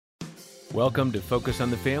Welcome to Focus on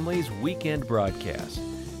the Family's weekend broadcast.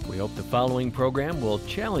 We hope the following program will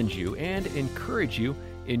challenge you and encourage you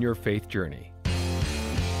in your faith journey.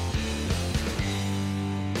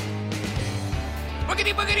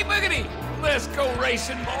 Boogity, boogity, boogity! Let's go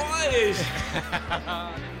racing, boys!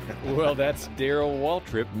 Well, that's Darrell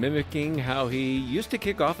Waltrip mimicking how he used to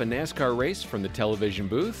kick off a NASCAR race from the television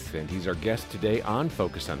booth, and he's our guest today on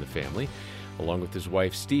Focus on the Family, along with his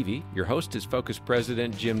wife, Stevie. Your host is Focus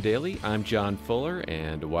President Jim Daly. I'm John Fuller,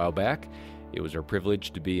 and a while back, it was our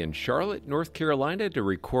privilege to be in Charlotte, North Carolina, to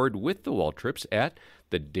record with the Waltrips at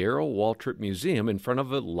the Darrell Waltrip Museum in front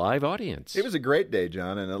of a live audience. It was a great day,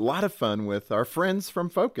 John, and a lot of fun with our friends from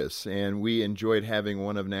Focus, and we enjoyed having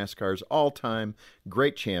one of NASCAR's all-time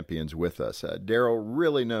great champions with us. Darrell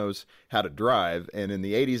really knows how to drive, and in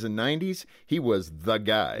the 80s and 90s, he was the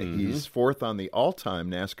guy. He's fourth on the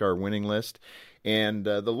all-time NASCAR winning list, and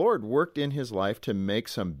the Lord worked in his life to make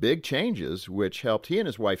some big changes, which helped he and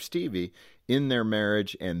his wife, Stevie, in their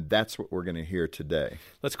marriage, and that's what we're going to hear today.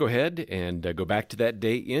 Let's go ahead and go back to that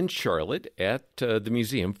day in Charlotte at the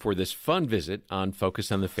museum for this fun visit on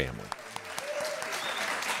Focus on the Family.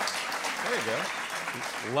 There you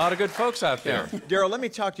go. A lot of good folks out there. Darrell, let me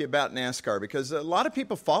talk to you about NASCAR, because a lot of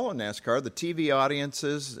people follow NASCAR, the TV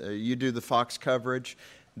audiences. You do the Fox coverage.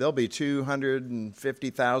 There'll be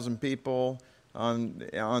 250,000 people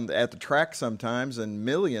at the track sometimes, and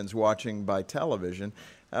millions watching by television.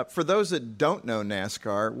 For those that don't know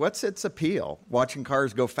NASCAR, what's its appeal, watching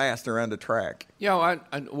cars go fast around a track? Yeah,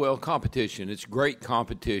 well, competition. It's great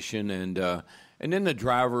competition, and then the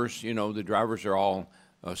drivers. The drivers are all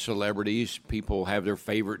celebrities. People have their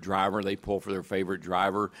favorite driver. They pull for their favorite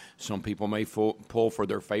driver. Some people may pull for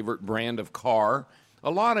their favorite brand of car.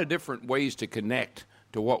 A lot of different ways to connect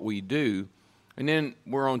to what we do. And then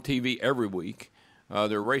we're on TV every week.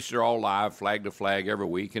 The races are all live, flag to flag every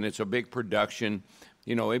week, and it's a big production.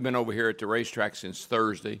 They've been over here at the racetrack since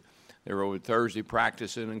Thursday. They were over Thursday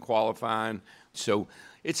practicing and qualifying. So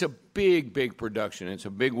it's a big, big production. It's a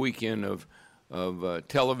big weekend of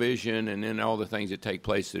television, and then all the things that take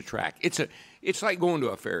place at the track. It's like going to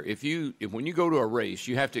a fair. When you go to a race,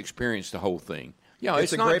 you have to experience the whole thing. Yeah,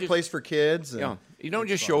 it's a great place for kids. You don't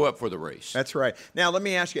just show up for the race. That's right. Now, let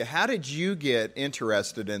me ask you, how did you get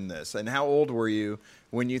interested in this, and how old were you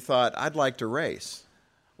when you thought, I'd like to race?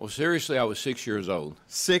 Well, seriously, I was 6 years old.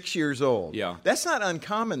 6 years old? Yeah. That's not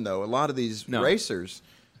uncommon, though, a lot of these racers.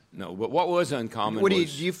 No, but what was uncommon do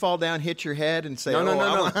you fall down, hit your head, and say, No.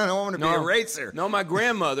 I don't want to be a racer? No, my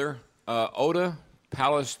grandmother, Oda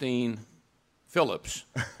Palestine Phillips,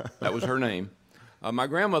 that was her name. My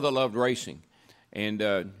grandmother loved racing. And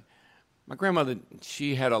my grandmother,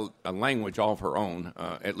 she had a language all of her own.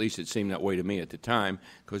 At least it seemed that way to me at the time,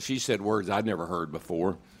 because she said words I'd never heard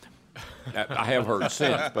before. I have heard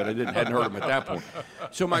since, but I hadn't heard them at that point.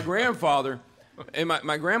 So my grandfather and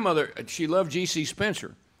my grandmother, she loved G.C.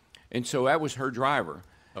 Spencer, and so that was her driver.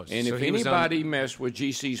 Oh, and so if anybody messed with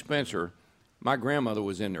G.C. Spencer, my grandmother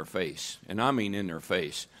was in their face, and I mean in their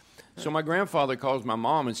face. So my grandfather calls my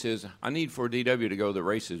mom and says, I need for DW to go to the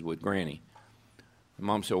races with Granny.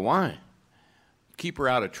 Mom said, why? Keep her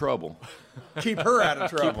out of trouble. Keep her out of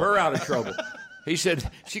trouble. Keep her out of trouble. He said,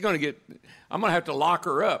 I'm going to have to lock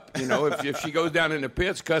her up, if she goes down in the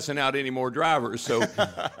pits cussing out any more drivers. So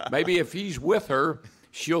maybe if he's with her,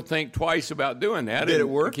 she'll think twice about doing that. Did it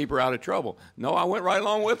work? And keep her out of trouble. No, I went right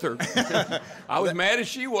along with her. I was mad as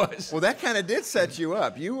she was. Well, that kind of did set you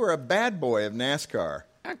up. You were a bad boy of NASCAR.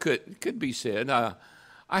 Could be said. I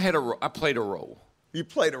played a role. You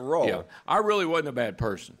played a role. Yeah, I really wasn't a bad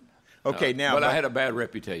person. Okay, but I had a bad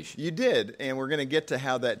reputation. You did, and we're going to get to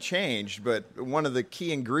how that changed, but one of the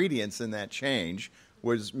key ingredients in that change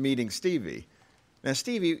was meeting Stevie. Now,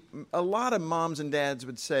 Stevie, a lot of moms and dads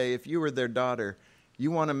would say, if you were their daughter, you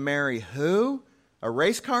want to marry who? A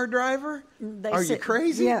race car driver? You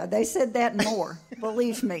crazy? Yeah, they said that and more,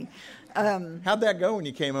 believe me. How'd that go when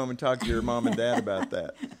you came home and talked to your mom and dad about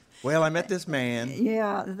that? Well, I met this man.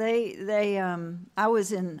 Yeah, I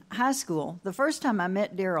was in high school. The first time I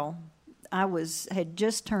met Darrell, I had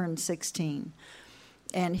just turned 16,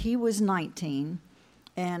 and he was 19,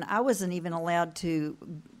 and I wasn't even allowed to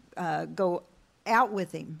go out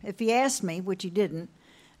with him. If he asked me, which he didn't,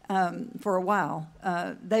 for a while,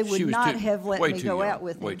 they would not have let me go out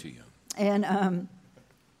with him. Way too young. And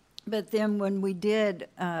but then when we did,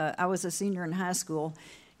 I was a senior in high school.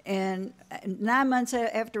 And 9 months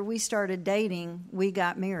after we started dating, we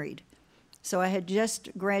got married. So I had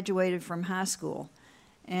just graduated from high school.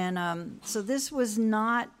 And so this was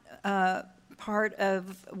not part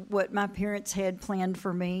of what my parents had planned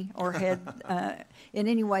for me or had in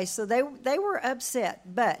any way. So they were upset.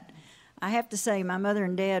 But I have to say, my mother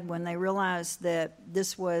and dad, when they realized that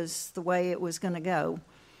this was the way it was going to go,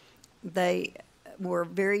 they were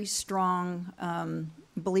very strong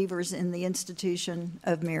believers in the institution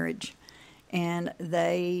of marriage. And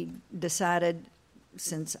they decided,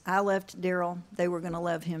 since I left Daryl, they were going to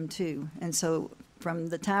love him too. And so from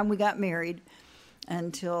the time we got married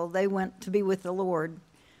until they went to be with the Lord,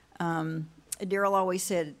 Daryl always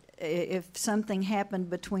said, if something happened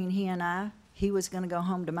between he and I, he was going to go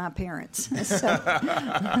home to my parents. So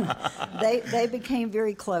they became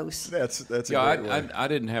very close. That's a great way. I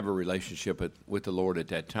didn't have a relationship with the Lord at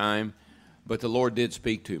that time, but the Lord did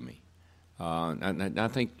speak to me. And I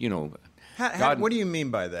think, God, what do you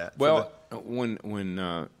mean by that? Well, when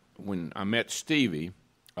I met Stevie,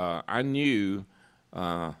 I knew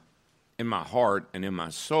in my heart and in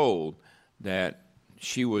my soul that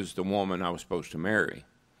she was the woman I was supposed to marry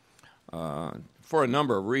for a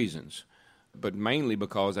number of reasons, but mainly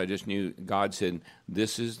because I just knew God said,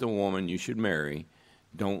 this is the woman you should marry.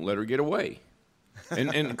 Don't let her get away.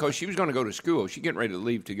 And because she was going to go to school. She's getting ready to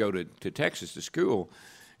leave to go to Texas to school.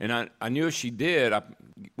 And I knew if she did,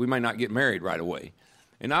 we might not get married right away.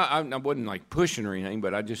 And I wasn't like pushing or anything,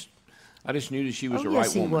 but I just knew that she was the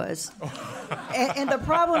right woman. Yes, he was. and the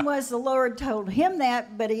problem was the Lord told him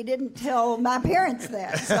that, but he didn't tell my parents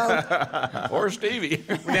that. So. Or Stevie.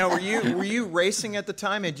 Now, were you racing at the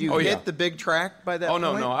time? Had you hit the big track by that point?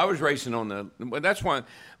 Oh, no. I was racing on the. But that's why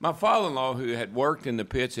my father-in-law, who had worked in the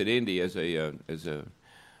pits at Indy as a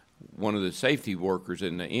one of the safety workers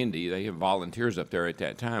in the Indy, they have volunteers up there at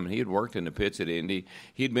that time, and he had worked in the pits at Indy.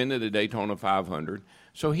 He'd been to the Daytona 500,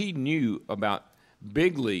 so he knew about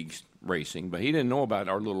big leagues racing, but he didn't know about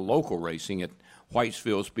our little local racing at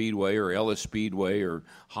Whitesville Speedway or Ellis Speedway or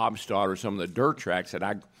Hobstadt or some of the dirt tracks that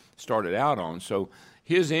I started out on. So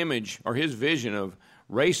his image or his vision of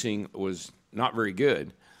racing was not very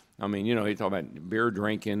good. I mean, he talked about beer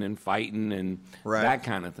drinking and fighting and that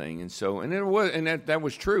kind of thing. And so, and it was, and that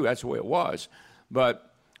was true. That's the way it was.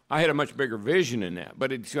 But I had a much bigger vision in that.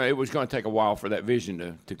 But it was going to take a while for that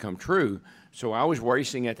vision to come true. So I was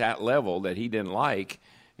racing at that level that he didn't like.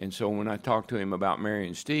 And so when I talked to him about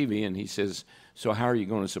marrying Stevie, and he says, so how are you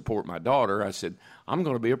going to support my daughter? I said, I'm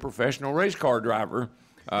going to be a professional race car driver.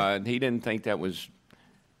 And he didn't think that was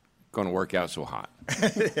going to work out so hot.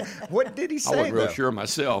 What did he say? I wasn't real though? sure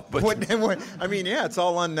myself. But I mean, it's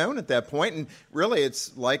all unknown at that point, and really,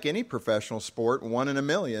 it's like any professional sport: 1 in a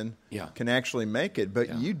million can actually make it.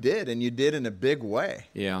 But you did, and you did in a big way.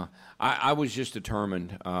 Yeah, I was just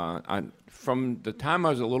determined. From the time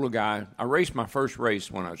I was a little guy, I raced my first race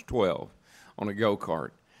when I was 12 on a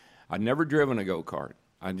go-kart. I'd never driven a go-kart.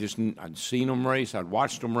 I'd seen them race. I'd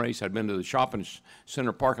watched them race. I'd been to the shopping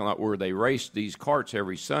center parking lot where they raced these carts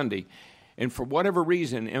every Sunday. And for whatever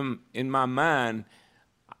reason, in my mind,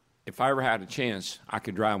 if I ever had a chance, I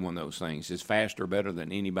could drive one of those things. It's faster, better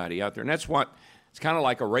than anybody out there. And that's what, it's kind of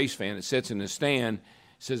like a race fan that sits in the stand,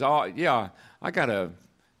 says, oh, yeah, I got a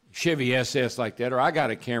Chevy SS like that, or I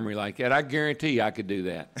got a Camry like that. I guarantee you I could do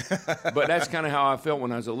that. But that's kind of how I felt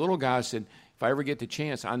when I was a little guy. I said, if I ever get the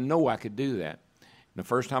chance, I know I could do that. And the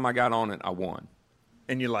first time I got on it, I won.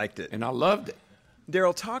 And you liked it. And I loved it.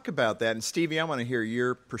 Daryl, talk about that. And Stevie, I want to hear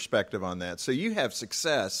your perspective on that. So you have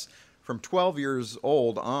success from 12 years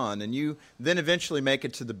old on, and you then eventually make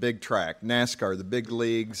it to the big track, NASCAR, the big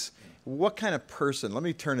leagues. What kind of person, let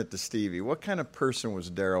me turn it to Stevie, what kind of person was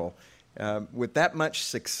Daryl with that much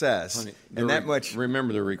success and that much...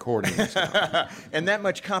 Remember the recording. And that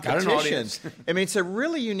much competition. I mean, it's a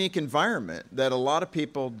really unique environment that a lot of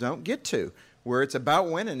people don't get to, where it's about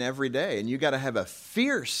winning every day, and you got to have a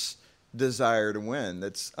fierce desire to win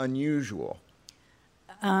that's unusual.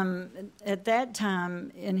 At that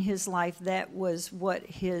time in his life, that was what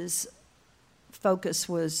his focus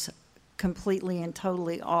was completely and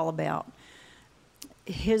totally all about.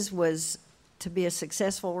 His was to be a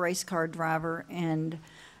successful race car driver, and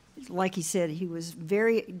like he said, he was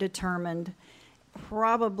very determined,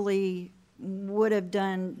 probably would have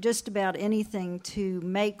done just about anything to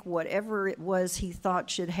make whatever it was he thought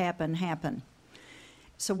should happen.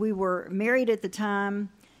 So we were married at the time,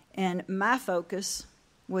 and my focus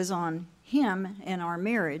was on him and our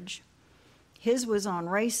marriage. His was on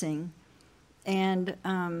racing, and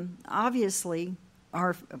obviously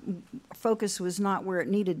our focus was not where it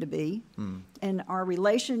needed to be, and our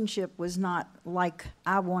relationship was not like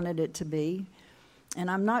I wanted it to be. And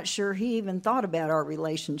I'm not sure he even thought about our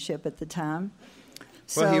relationship at the time.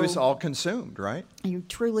 Well, he was all consumed, right? He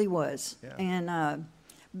truly was. Yeah. And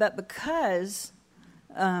but because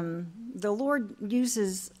the Lord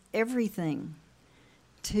uses everything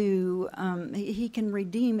he can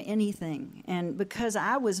redeem anything. And because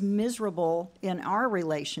I was miserable in our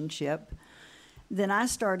relationship, then I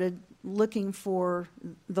started looking for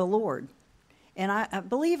the Lord. And I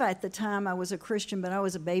believe at the time I was a Christian, but I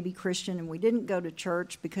was a baby Christian, and we didn't go to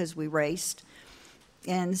church because we raced.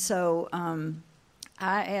 And so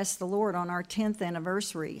I asked the Lord on our 10th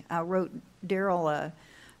anniversary. I wrote Daryl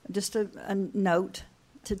just a note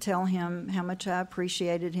to tell him how much I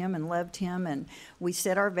appreciated him and loved him, and we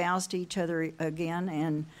said our vows to each other again.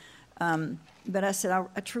 And but I said,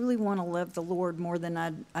 I truly want to love the Lord more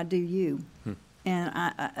than I do you.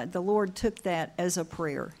 And the Lord took that as a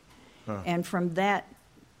prayer. And from that,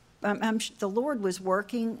 the Lord was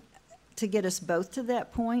working to get us both to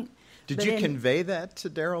that point. Did you convey that to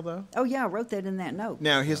Daryl, though? Oh, yeah, I wrote that in that note.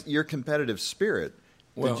 Now, your competitive spirit,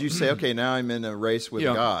 did you say, okay, now I'm in a race with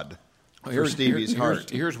God for Stevie's heart?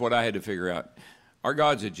 Here's what I had to figure out. Our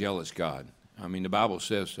God's a jealous God. I mean, the Bible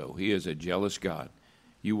says so. He is a jealous God.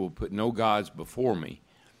 You will put no gods before me.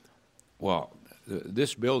 Well,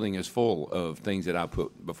 this building is full of things that I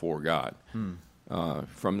put before God.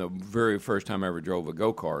 From the very first time I ever drove a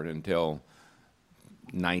go-kart until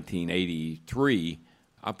 1983,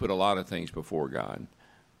 I put a lot of things before God.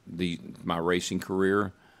 My racing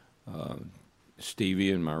career,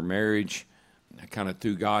 Stevie and my marriage, I kind of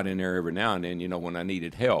threw God in there every now and then, when I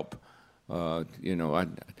needed help.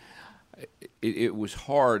 It was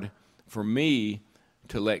hard for me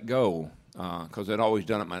to let go because I'd always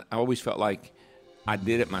done it. I always felt like I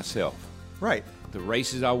did it myself. Right. The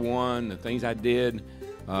races I won, the things I did,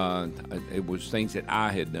 it was things that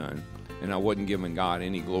I had done, and I wasn't giving God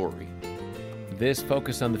any glory. This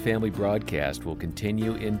Focus on the Family broadcast will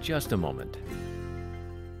continue in just a moment.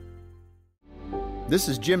 This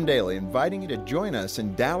is Jim Daly inviting you to join us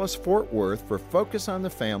in Dallas-Fort Worth for Focus on the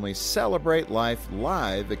Family Celebrate Life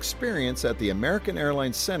Live experience at the American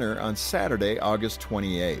Airlines Center on Saturday, August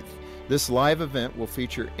 28th. This live event will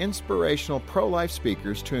feature inspirational pro-life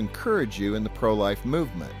speakers to encourage you in the pro-life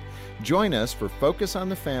movement. Join us for Focus on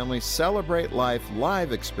the Family Celebrate Life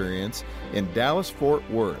Live experience in Dallas-Fort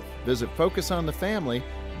Worth. Visit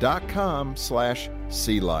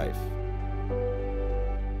focusonthefamily.com/seelife.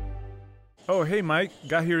 Oh, hey, Mike.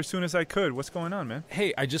 Got here as soon as I could. What's going on, man?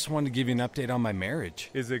 Hey, I just wanted to give you an update on my marriage.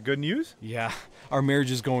 Is it good news? Yeah, our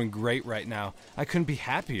marriage is going great right now. I couldn't be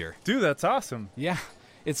happier. Dude, that's awesome. Yeah,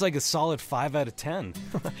 it's like a solid 5 out of 10.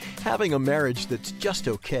 Having a marriage that's just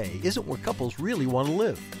okay isn't where couples really want to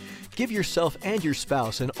live. Give yourself and your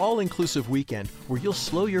spouse an all-inclusive weekend where you'll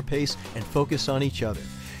slow your pace and focus on each other.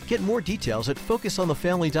 Get more details at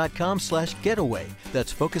focusonthefamily.com/getaway.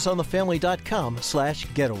 That's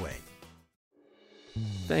focusonthefamily.com/getaway.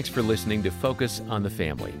 Thanks for listening to Focus on the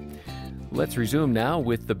Family. Let's resume now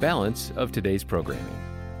with the balance of today's programming.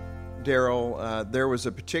 Daryl, there was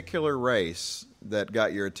a particular race that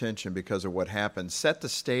got your attention because of what happened. Set the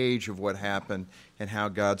stage of what happened and how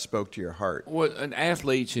God spoke to your heart. Well,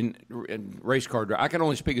 athletes and race car drivers, I can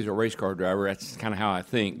only speak as a race car driver. That's kind of how I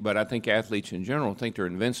think. But I think athletes in general think they're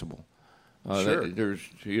invincible. Sure.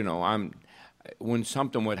 When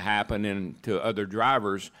something would happen to other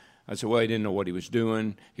drivers, I said, well, he didn't know what he was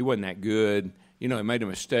doing. He wasn't that good. He made a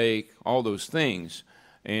mistake, all those things.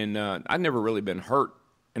 And I'd never really been hurt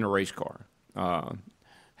in a race car.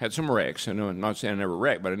 Had some wrecks. I'm not saying I never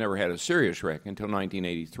wrecked, but I never had a serious wreck until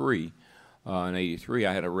 1983. In 83,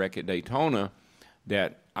 I had a wreck at Daytona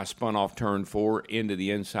that I spun off turn 4 into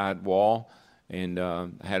the inside wall and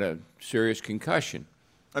had a serious concussion.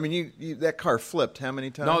 I mean, that car flipped how many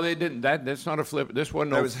times? No, they didn't. That's not a flipper. This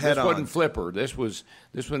wasn't. This wasn't flipper. This was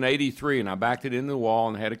in '83, and I backed it into the wall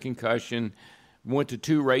and had a concussion. Went to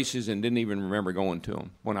 2 races and didn't even remember going to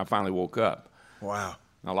them when I finally woke up. Wow.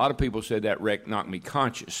 Now, a lot of people said that wreck knocked me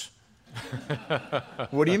conscious.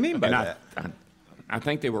 What do you mean by that? I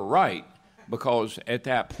think they were right because at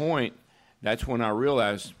that point, that's when I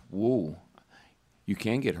realized, whoa, you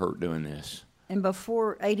can get hurt doing this. And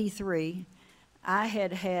before '83. I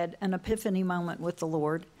had an epiphany moment with the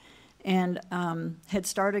Lord and had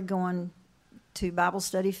started going to Bible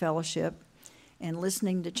study fellowship and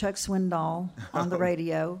listening to Chuck Swindoll on the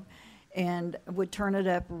radio and would turn it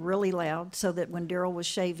up really loud so that when Daryl was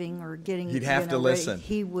shaving or getting he'd have to listen.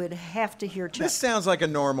 He would have to hear Chuck. This sounds like a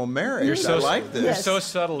normal marriage. I like this. You're so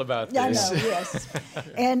subtle about this. I know, yes.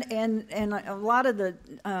 And a lot of the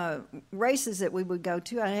races that we would go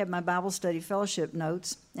to, I had my Bible study fellowship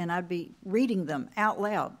notes, and I'd be reading them out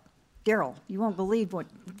loud. Daryl, you won't believe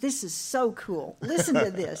this is so cool. Listen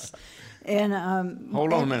to this. And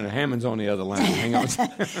Hold on a minute. Hammond's on the other line. Hang on.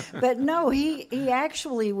 but no, he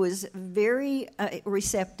actually was very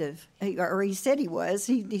receptive, or he said he was.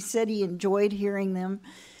 He said he enjoyed hearing them,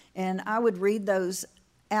 and I would read those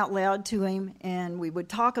out loud to him, and we would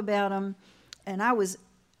talk about them. And that was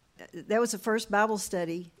the first Bible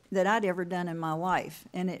study that I'd ever done in my life,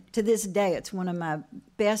 and to this day, it's one of my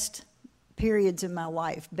best periods in my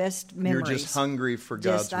life, best memories. You're just hungry for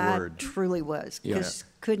God's word. I truly was, because Yeah.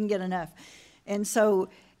 couldn't get enough. And so,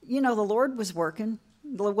 the Lord was working.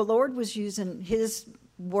 The Lord was using His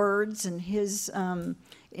words and His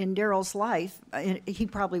in Daryl's life. He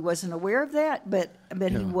probably wasn't aware of that, but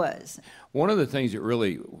he was. One of the things that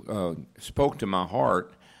really spoke to my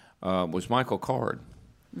heart was Michael Card.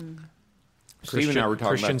 Steve and I were talking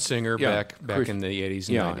Christian about singer back in the 80s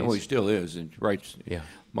and 90s. well, he still is. And writes. Yeah.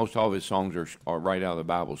 Most all of his songs are right out of the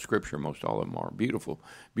Bible, Scripture. Most all of them are beautiful,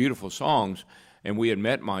 beautiful songs. And we had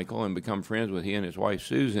met Michael and become friends with he and his wife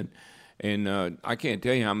Susan. And I can't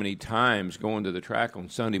tell you how many times going to the track on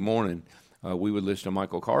Sunday morning, we would listen to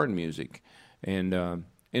Michael Card music, and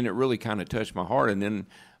it really kind of touched my heart. And then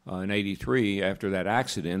in '83, after that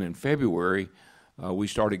accident in February, we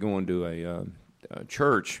started going to a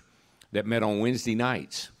church that met on Wednesday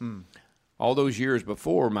nights. All those years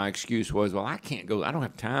before, my excuse was, well, I can't go. I don't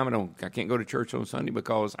have time. I can't go to church on Sunday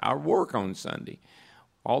because I work on Sunday.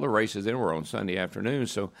 All the races then were on Sunday afternoon,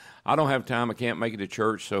 so I don't have time. I can't make it to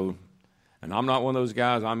church. So, and I'm not one of those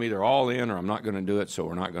guys. I'm either all in or I'm not going to do it. So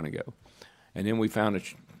we're not going to go. And then we found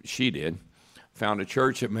found a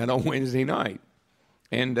church that met on Wednesday night,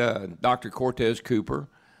 and Dr. Cortez Cooper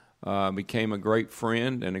became a great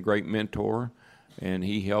friend and a great mentor, and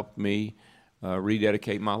he helped me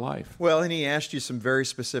rededicate my life. Well, and he asked you some very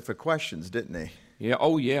specific questions, didn't he? Yeah.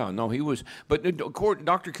 Oh, yeah. No, he was. But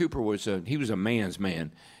Dr. Cooper was he was a man's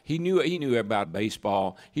man. He knew about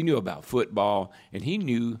baseball. He knew about football, and he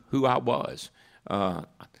knew who I was. I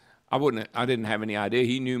didn't have any idea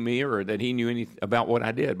he knew me or that he knew anything about what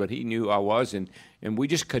I did, but he knew who I was, and we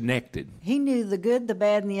just connected. He knew the good, the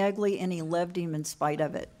bad, and the ugly, and he loved him in spite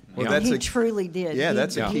of it. Well, He truly did. Yeah, He-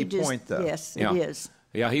 that's a he key point, though. Yes, Yeah. it is.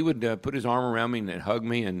 Yeah, he would put his arm around me and hug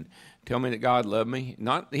me and tell me that God loved me.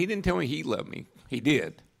 He didn't tell me he loved me. He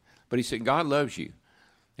did. But he said, God loves you,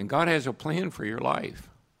 and God has a plan for your life.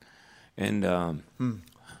 And I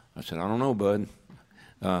said, I don't know, bud.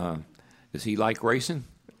 Does he like racing?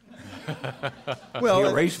 Well, You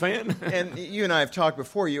a race fan? and you and I have talked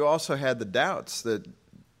before. You also had the doubts that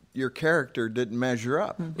your character didn't measure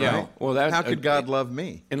up. Right? Yeah, well, that- how could God love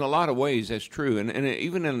me? In a lot of ways, that's true, and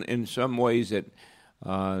even in some ways that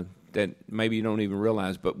maybe you don't even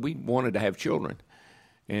realize. But we wanted to have children,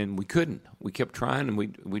 and we couldn't. We kept trying, and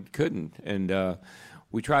we couldn't. And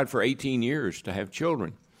we tried for 18 years to have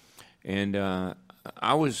children. And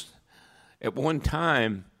I was, at one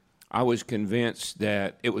time, I was convinced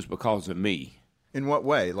that it was because of me. In what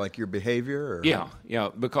way? Like your behavior? Or? Yeah,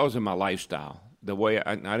 because of my lifestyle. The way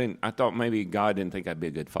I thought maybe God didn't think I'd be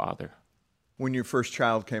a good father. When your first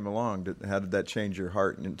child came along, how did that change your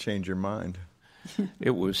heart and change your mind?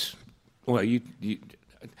 It was, well, you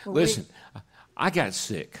listen. I got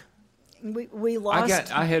sick. We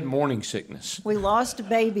lost. I had morning sickness. We lost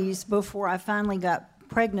babies before I finally got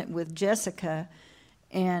pregnant with Jessica,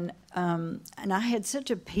 and I had such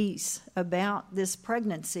a peace about this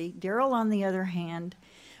pregnancy. Daryl, on the other hand,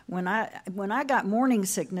 when I got morning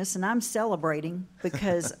sickness, and I'm celebrating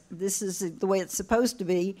because this is the way it's supposed to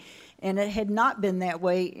be, and it had not been that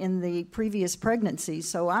way in the previous pregnancy.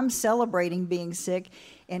 So I'm celebrating being sick,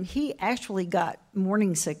 and he actually got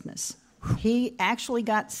morning sickness. He actually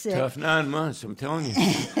got sick. Tough 9 months, I'm telling you.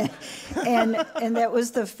 and that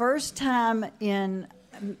was the first time in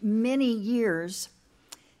many years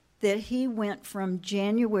that he went from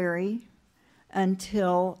January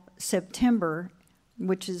until September,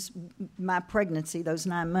 which is my pregnancy, those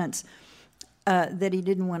 9 months, that he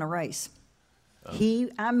didn't win a race. He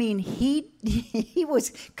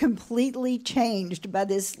was completely changed by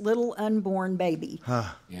this little unborn baby.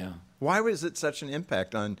 Yeah. Why was it such an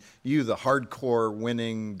impact on you, the hardcore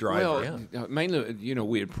winning driver? Well, mainly,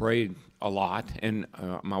 we had prayed a lot, and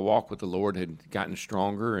my walk with the Lord had gotten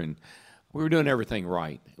stronger, and we were doing everything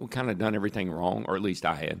right. We kind of done everything wrong, or at least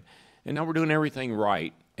I had. And now we're doing everything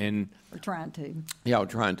right. And We're trying to. Yeah, I'm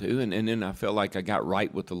trying to. And then I felt like I got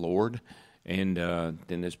right with the Lord. And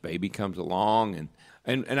then this baby comes along,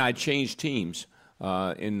 and I changed teams.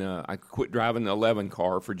 I quit driving the 11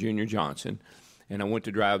 car for Junior Johnson, and I went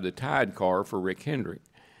to drive the Tide car for Rick Hendrick.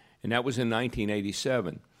 And that was in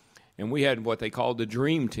 1987. And we had what they called the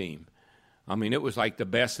Dream Team. I mean, it was like the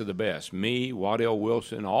best of the best. Me, Waddell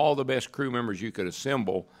Wilson, all the best crew members you could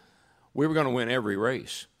assemble we were going to win every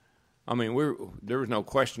race. I mean, there was no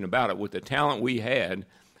question about it. With the talent we had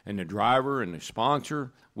and the driver and the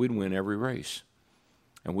sponsor, we'd win every race.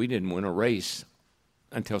 And we didn't win a race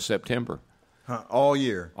until September. All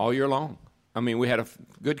year? All year long. I mean, we had a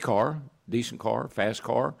good car, decent car, fast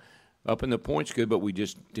car, up in the points good, but we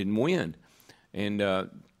just didn't win. And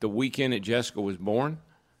the weekend that Jessica was born,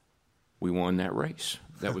 we won that race.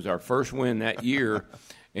 That was our first win that year.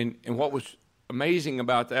 And what was amazing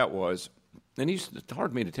about that was, and it's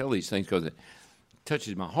hard for me to tell these things because it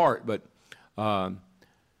touches my heart, but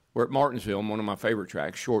we're at Martinsville, one of my favorite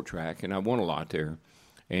tracks, short track, and I won a lot there.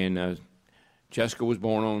 And Jessica was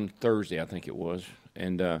born on Thursday, I think it was.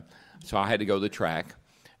 And so I had to go to the track,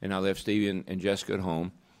 and I left Stevie and Jessica at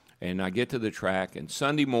home. And I get to the track, and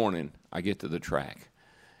Sunday morning I get to the track.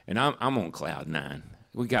 And I'm on cloud nine.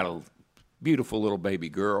 We got a beautiful little baby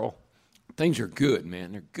girl. Things are good,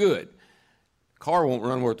 man. They're good. Car won't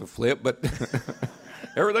run worth a flip, but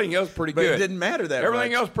everything else pretty good. But it didn't matter that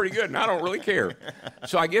Everything much. else pretty good, and I don't really care.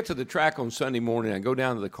 So I get to the track on Sunday morning. I go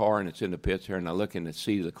down to the car, and it's in the pits here, and I look in the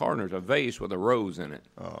seat of the car, and there's a vase with a rose in it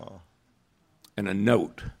and a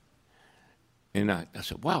note. And I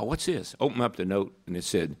said, wow, what's this? Open up the note, and it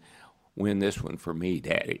said, win this one for me,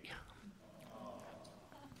 Daddy.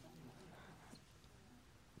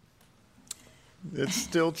 It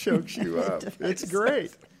still chokes you up. It's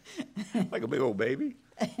great. Like a big old baby.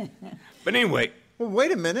 But anyway. Well,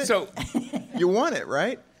 wait a minute. So you won it,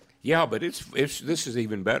 right? Yeah, but this is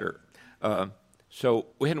even better. So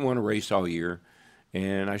we hadn't won a race all year,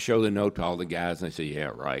 and I show the note to all the guys, and they say,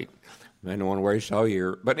 yeah, right. I hadn't won a race all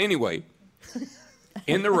year. But anyway,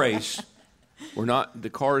 in the race, the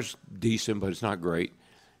car's decent, but it's not great.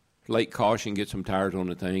 Late caution, get some tires on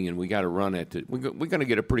the thing, and we got to run we're going to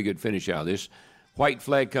get a pretty good finish out of this. White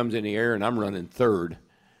flag comes in the air, and I'm running third.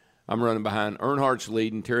 I'm running behind. Earnhardt's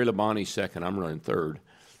leading. Terry Labonte's second. I'm running third.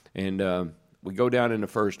 And we go down in the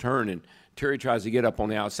first turn, and Terry tries to get up on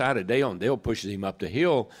the outside of Dale, and Dale pushes him up the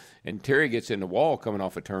hill, and Terry gets in the wall coming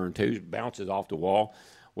off a turn two, bounces off the wall.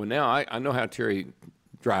 Well, now I know how Terry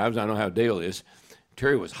drives. I know how Dale is.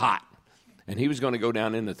 Terry was hot, and he was going to go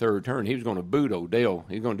down in the third turn. He was going to boot O'Dale.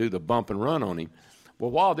 He was going to do the bump and run on him.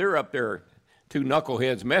 Well, while they're up there, two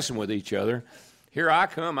knuckleheads messing with each other, here I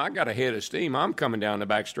come. I got a head of steam. I'm coming down the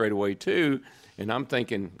back straightaway too, and I'm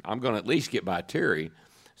thinking I'm going to at least get by Terry.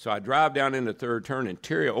 So I drive down in the third turn, and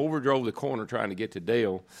Terry overdrove the corner trying to get to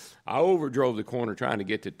Dale. I overdrove the corner trying to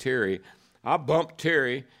get to Terry. I bumped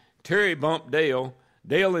Terry. Terry bumped Dale.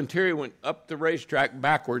 Dale and Terry went up the racetrack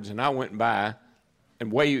backwards, and I went by.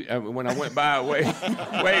 And when I went by,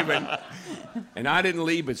 waving. And I didn't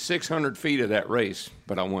leave but 600 feet of that race,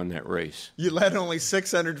 but I won that race. You led only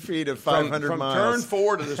 600 feet of 500 from miles. From turn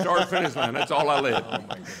 4 to the start-finish line. That's all I led. Oh my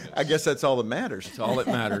goodness. I guess that's all that matters. That's all that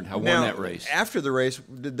mattered. I won that race. After the race,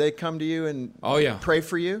 did they come to you and pray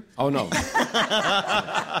for you? Oh, no.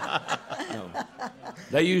 No.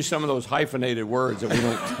 They use some of those hyphenated words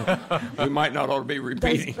that we might not ought to be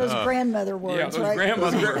repeating. Those grandmother words, yeah, those right?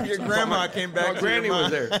 grandmother words. Your grandma came back. Granny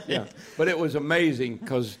was there. Yeah, but it was amazing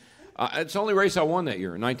because it's the only race I won that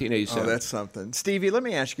year, in 1987. Oh, that's something. Stevie, let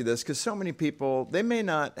me ask you this, because so many people, they may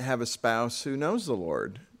not have a spouse who knows the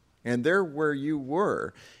Lord, and they're where you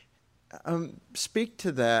were. Speak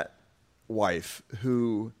to that wife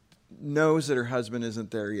who knows that her husband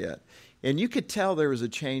isn't there yet. And you could tell there was a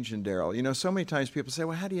change in Daryl. You know, so many times people say,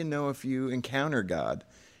 well, how do you know if you encounter God?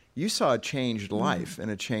 You saw a changed life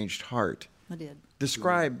and a changed heart. I did.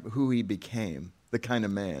 Describe who he became, the kind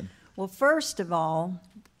of man. Well, first of all,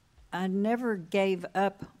 I never gave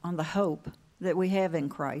up on the hope that we have in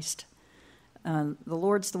Christ. The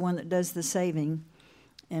Lord's the one that does the saving,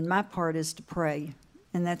 and my part is to pray,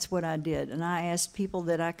 and that's what I did. And I asked people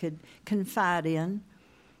that I could confide in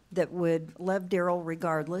that would love Daryl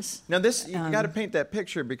regardless. Now, you got to paint that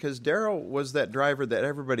picture, because Daryl was that driver that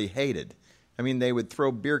everybody hated. I mean, they would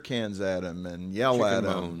throw beer cans at him and yell at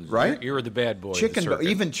him, right? You were the bad boy.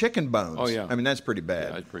 Even chicken bones. Oh, yeah. I mean, that's pretty bad.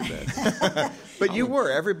 Yeah, that's pretty bad. But you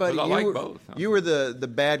were, everybody. I like both. You were the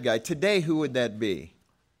bad guy. Today, who would that be?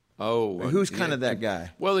 Oh. Who's kind of that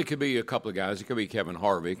guy? Well, it could be a couple of guys. It could be Kevin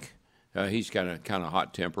Harvick. He's got a kind of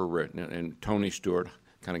hot temper, and Tony Stewart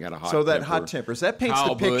kind of got a hot temper. So that hot temper, that paints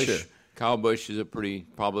the picture. Kyle Busch is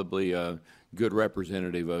probably a good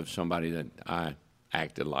representative of somebody that I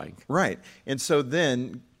acted like. Right. And so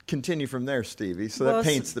then continue from there, Stevie. So that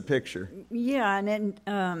paints the picture. Yeah, and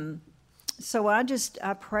then so I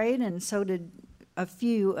prayed, and so did a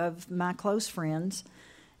few of my close friends.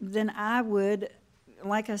 Then I would,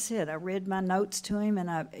 like I said, I read my notes to him,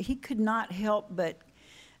 and he could not help but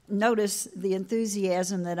notice the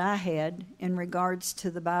enthusiasm that I had in regards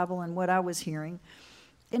to the Bible and what I was hearing.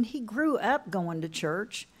 And he grew up going to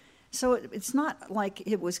church, so it's not like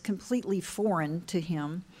it was completely foreign to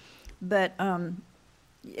him, but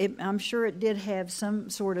I'm sure it did have some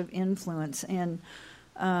sort of influence. And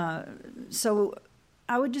so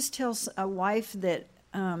I would just tell a wife that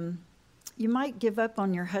you might give up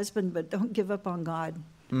on your husband, but don't give up on God.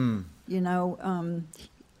 You know,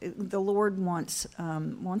 the Lord wants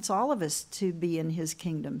all of us to be in His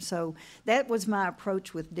kingdom. So that was my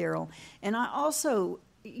approach with Daryl. And I also,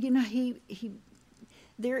 you know,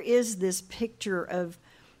 there is this picture of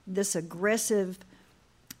this aggressive,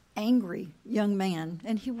 angry young man,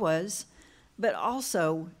 and he was, but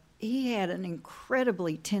also he had an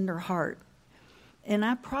incredibly tender heart. And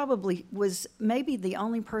I probably was maybe the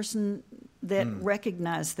only person that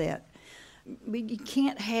recognized that. You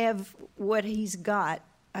can't have what he's got.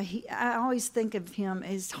 I always think of him,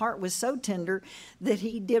 his heart was so tender that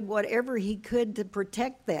he did whatever he could to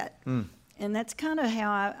protect that. And that's kind of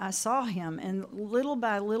how I saw him. And little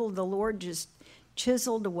by little, the Lord just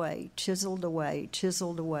chiseled away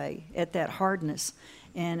at that hardness.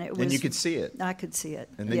 And it was. And you could see it. I could see it.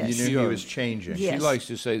 And then yes. you knew he was changing. Yes. She likes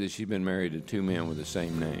to say that she's been married to two men with the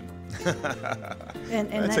same name. And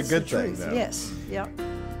That's a good the thing, truth. though. Yes. Yep.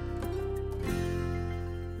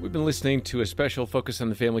 We've been listening to a special Focus on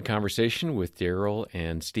the Family conversation with Daryl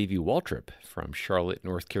and Stevie Waltrip from Charlotte,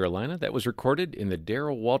 North Carolina. That was recorded in the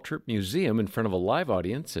Daryl Waltrip Museum in front of a live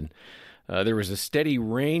audience, and there was a steady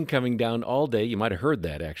rain coming down all day. You might have heard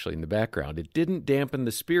that, actually, in the background. It didn't dampen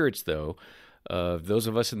the spirits, though, of those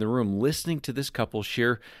of us in the room listening to this couple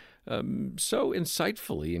share so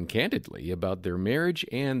insightfully and candidly about their marriage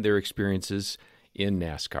and their experiences in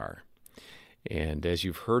NASCAR. And as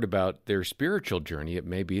you've heard about their spiritual journey, it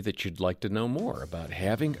may be that you'd like to know more about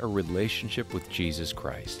having a relationship with Jesus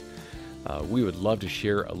Christ. We would love to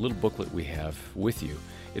share a little booklet we have with you.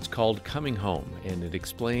 It's called Coming Home, and it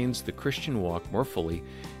explains the Christian walk more fully.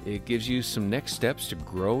 It gives you some next steps to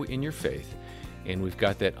grow in your faith. And we've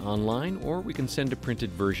got that online, or we can send a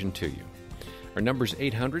printed version to you. Our number's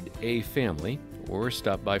 800-A-FAMILY, or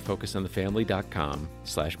stop by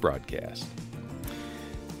focusonthefamily.com/broadcast.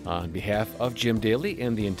 On behalf of Jim Daly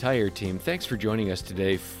and the entire team, thanks for joining us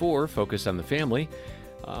today for Focus on the Family.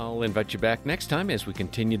 I'll invite you back next time as we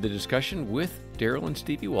continue the discussion with Daryl and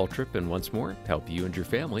Stevie Waltrip, and once more, help you and your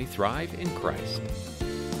family thrive in Christ.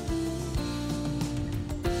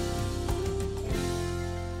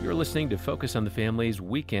 You're listening to Focus on the Family's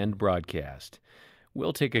weekend broadcast.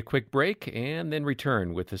 We'll take a quick break and then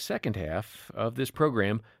return with the second half of this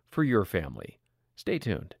program for your family. Stay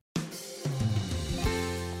tuned.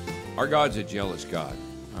 Our God's a jealous God.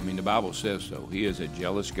 I mean, the Bible says so. He is a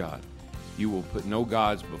jealous God. You will put no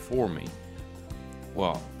gods before me.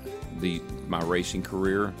 Well, my racing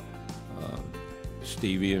career,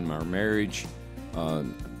 Stevie and my marriage, I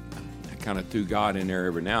kind of threw God in there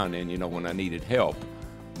every now and then, you know, when I needed help.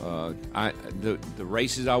 The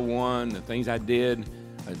races I won, the things I did,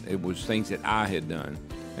 it was things that I had done,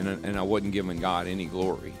 and I wasn't giving God any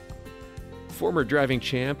glory. Former driving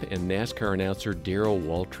champ and NASCAR announcer Daryl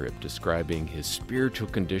Waltrip describing his spiritual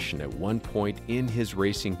condition at one point in his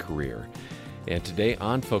racing career. And today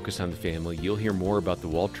on Focus on the Family, you'll hear more about the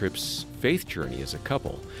Waltrips' faith journey as a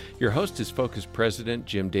couple. Your host is Focus President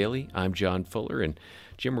Jim Daly. I'm John Fuller, and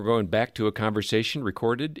Jim, we're going back to a conversation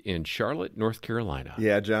recorded in Charlotte, North Carolina.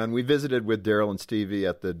 Yeah, John, we visited with Daryl and Stevie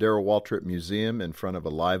at the Daryl Waltrip Museum in front of a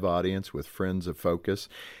live audience with friends of Focus.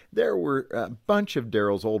 There were a bunch of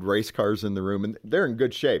Daryl's old race cars in the room, and they're in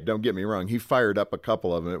good shape, don't get me wrong. He fired up a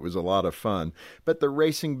couple of them. It was a lot of fun. But the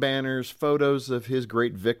racing banners, photos of his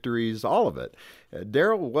great victories, all of it.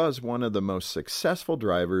 Daryl was one of the most successful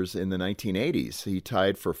drivers in the 1980s. He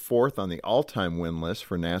tied for fourth on the all-time win list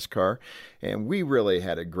for NASCAR, and we really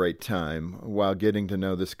had a great time while getting to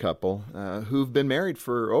know this couple who've been married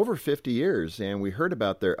for over 50 years, and we heard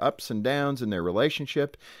about their ups and downs in their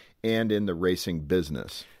relationship and in the racing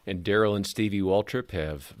business. And Daryl and Stevie Waltrip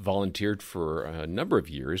have volunteered for a number of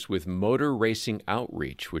years with Motor Racing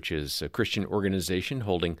Outreach, which is a Christian organization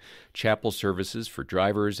holding chapel services for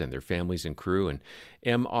drivers and their families and crew. And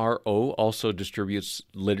MRO also distributes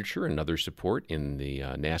literature and other support in the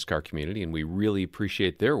NASCAR community, and we really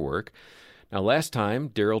appreciate their work. Now, last time,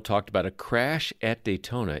 Daryl talked about a crash at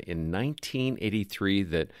Daytona in 1983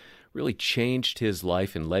 that really changed his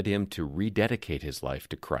life and led him to rededicate his life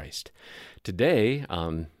to Christ. Today,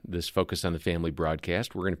 on this Focus on the Family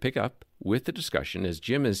broadcast, we're going to pick up with the discussion as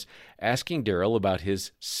Jim is asking Daryl about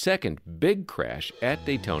his second big crash at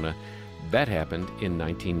Daytona. That happened in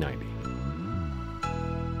 1990.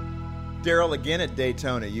 Daryl, again at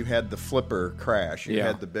Daytona, you had the flipper crash. You Yeah.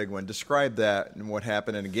 had the big one. Describe that and what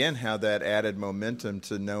happened, and again, how that added momentum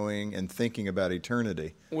to knowing and thinking about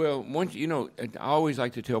eternity. Well, once I always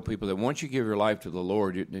like to tell people that once you give your life to the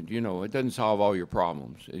Lord, it doesn't solve all your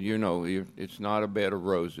problems. It's not a bed of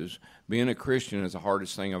roses. Being a Christian is the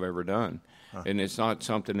hardest thing I've ever done, and it's not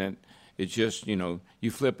something that it's just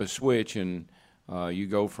you flip a switch and you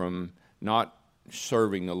go from not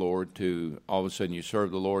serving the Lord to all of a sudden you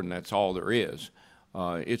serve the Lord and that's all there is.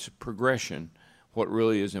 It's a progression. What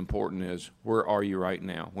really is important is where are you right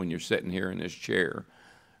now when you're sitting here in this chair?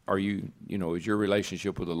 Are you, is your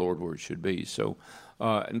relationship with the Lord where it should be? So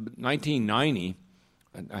in 1990,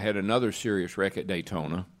 I had another serious wreck at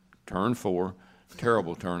Daytona, turn 4.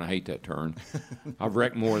 Terrible turn. I hate that turn. I've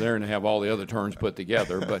wrecked more there than I have all the other turns put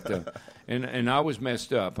together. But and I was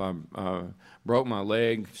messed up. I broke my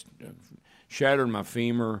leg, shattered my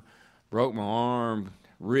femur, broke my arm,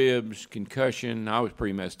 ribs, concussion. I was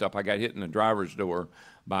pretty messed up. I got hit in the driver's door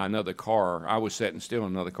by another car. I was sitting still,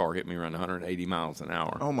 and another car hit me around 180 miles an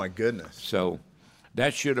hour. Oh, my goodness. So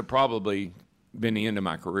that should have probably been the end of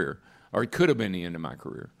my career, or it could have been the end of my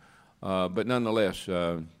career. But nonetheless,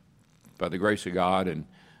 by the grace of God, and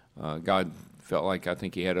God felt like I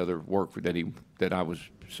think He had other work that I was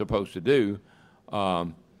supposed to do,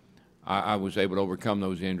 I was able to overcome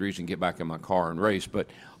those injuries and get back in my car and race. But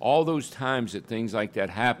all those times that things like that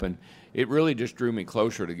happened, it really just drew me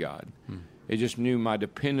closer to God. It just knew my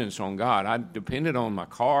dependence on God. I depended on my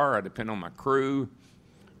car. I depended on my crew.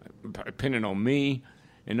 I depended on me.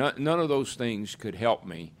 And none of those things could help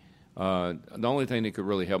me. The only thing that could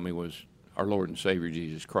really help me was our Lord and Savior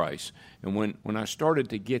Jesus Christ. And when I started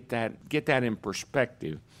to get that in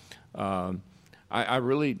perspective, I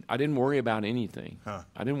didn't worry about anything.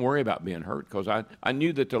 I didn't worry about being hurt because I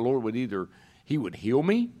knew that the Lord would He would heal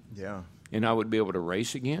me, and I would be able to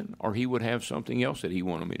race again, or He would have something else that He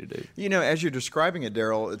wanted me to do. As you're describing it,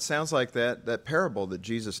 Daryl, it sounds like that parable that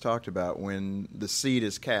Jesus talked about when the seed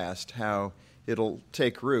is cast, how it'll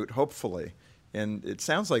take root, hopefully. And it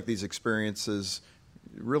sounds like these experiences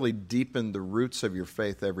really deepen the roots of your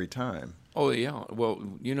faith every time. Oh, yeah. Well,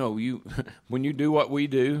 when you do what we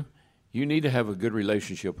do, you need to have a good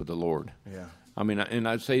relationship with the Lord. Yeah. I mean, and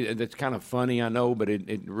I'd say that's kind of funny, I know, but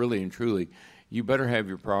it really and truly, you better have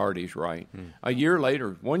your priorities right. 1 year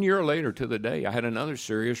later to the day, I had another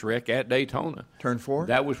serious wreck at Daytona. Turn 4?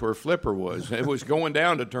 That was where Flipper was. It was going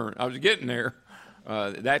down to turn. I was getting there.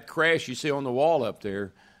 That crash you see on the wall up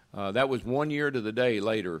there, that was 1 year to the day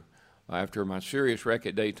later. After my serious wreck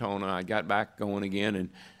at Daytona, I got back going again, and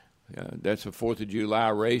that's a 4th of July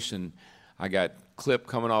race, and I got clipped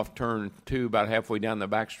coming off turn 2 about halfway down the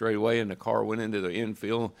back straightaway, and the car went into the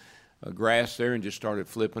infield grass there and just started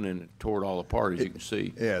flipping, and it tore it all apart, as you can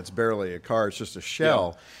see. Yeah, it's barely a car. It's just a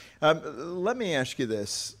shell. Yeah. Let me ask you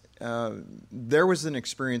this. There was an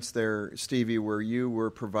experience there, Stevie, where you were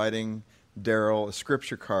providing Daryl a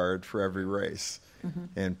scripture card for every race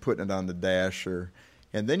and putting it on the dash,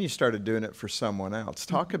 and then you started doing it for someone else.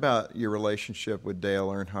 Talk about your relationship with Dale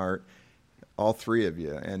Earnhardt, all three of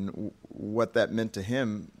you, and what that meant to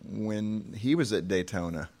him when he was at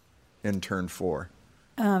Daytona in turn 4.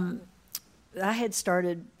 I had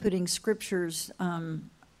started putting scriptures in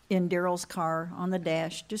Daryl's car on the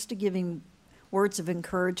dash just to give him words of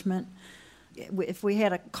encouragement. If we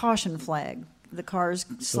had a caution flag, the cars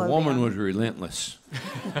slowed down. The woman was relentless.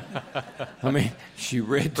 I mean, she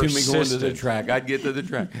read to me going to the track. I'd get to the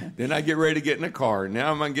track. Then I'd get ready to get in the car.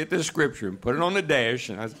 Now I'm going to get this scripture and put it on the dash.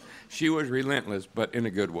 And she was relentless, but in a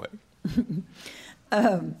good way.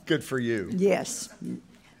 Good for you. Yes.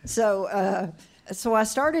 So I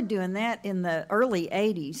started doing that in the early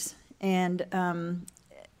 80s. And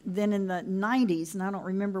then in the 90s, and I don't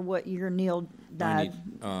remember what year Neil died.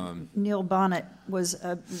 Neil Bonnet was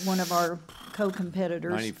one of our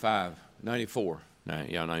co-competitors. 94.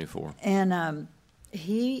 And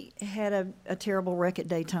he had a terrible wreck at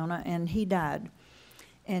Daytona, and he died.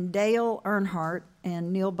 And Dale Earnhardt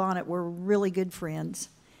and Neil Bonnet were really good friends.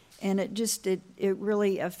 And it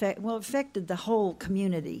really affected the whole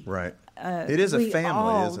community. Right. It is a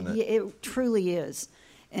family, isn't it? Yeah, it truly is.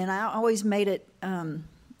 And I always made it kind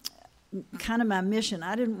of my mission.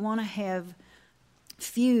 I didn't want to have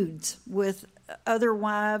feuds with other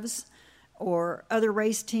wives or other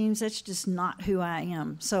race teams. That's just not who I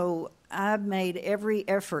am. So I made every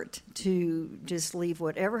effort to just leave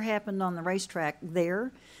whatever happened on the racetrack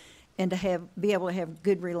there, and to be able to have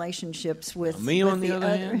good relationships with me on the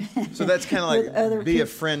other hand. So that's kind of like be people. A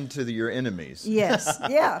friend to your enemies. Yes,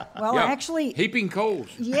 yeah. Well, yeah. Actually, heaping coals.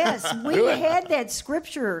 Yes, we had that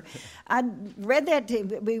scripture. I read that.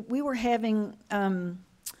 We were having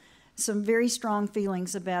some very strong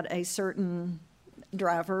feelings about a certain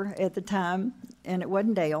driver at the time, and it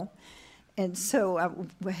wasn't Dale. And so I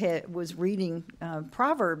was reading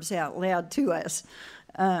Proverbs out loud to us,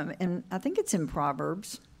 and I think it's in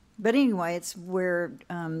Proverbs. But anyway, it's where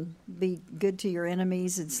be good to your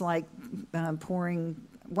enemies. It's like pouring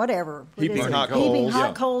whatever. Heaping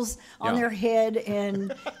hot coals on their head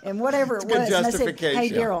and whatever it was. Good and I said, justification. hey,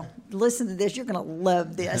 Daryl, listen to this. You're going to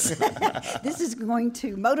love this. This is going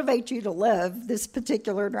to motivate you to love this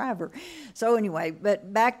particular driver. So anyway,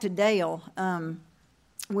 but back to Dale.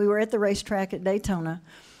 We were at the racetrack at Daytona,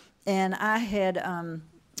 and I had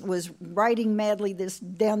was writing madly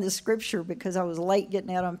down this scripture because I was late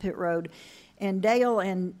getting out on pit road. And Dale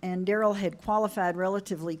and Daryl had qualified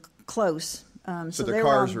relatively close. So the they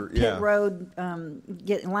cars were on were pit road,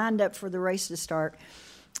 getting lined up for the race to start,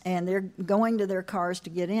 and they're going to their cars to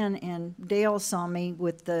get in. And Dale saw me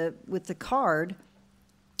with the card,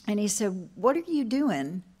 and he said, "What are you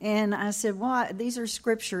doing?" And I said, "Well, these are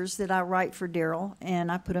scriptures that I write for Daryl,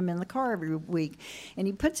 and I put them in the car every week." And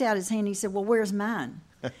he puts out his hand. And he said, "Well, where's mine?"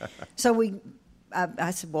 So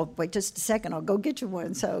I said, "Well, wait just a second. I'll go get you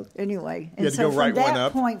one." So anyway, and so from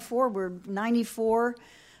that point forward, 94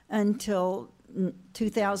 until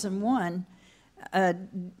 2001,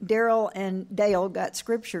 Daryl and Dale got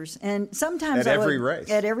scriptures, and sometimes at every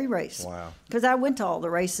race. Wow! Because I went to all the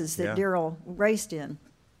races that Daryl raced in.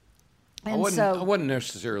 And I wasn't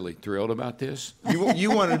necessarily thrilled about this.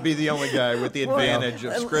 You wanted to be the only guy with the advantage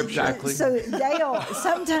of scripture. Exactly. So Dale,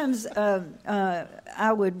 sometimes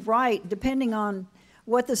I would write, depending on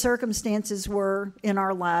what the circumstances were in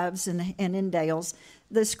our lives and in Dale's,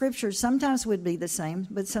 the scriptures sometimes would be the same,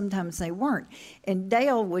 but sometimes they weren't. And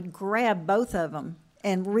Dale would grab both of them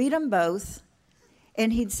and read them both,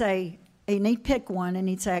 and he'd say, and he'd pick one, and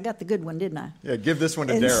he'd say, "I got the good one, didn't I?" Yeah, give this one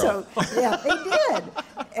to Daryl. So, yeah, he did.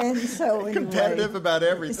 And so anyway, competitive about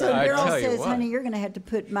everything. So Daryl says, "Honey, you're going to have to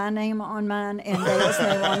put my name on mine and Dale's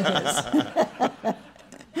name on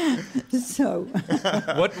his." So,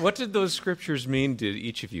 what did those scriptures mean to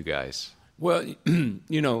each of you guys? Well,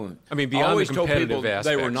 you know, I mean, beyond I always the told competitive people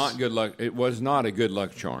they were aspects. not good luck. It was not a good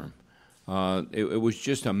luck charm. It was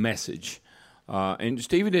just a message. And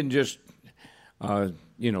Stevie didn't just,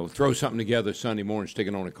 throw something together Sunday morning, stick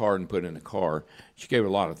it on a card, and put it in a car. She gave it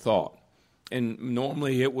a lot of thought. And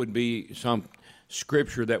normally it would be some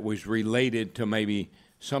scripture that was related to maybe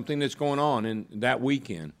something that's going on in that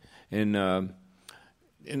weekend. And a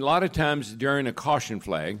lot of times during a caution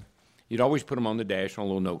flag, you'd always put them on the dash on a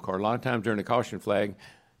little note card. A lot of times during the caution flag,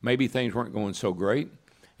 maybe things weren't going so great,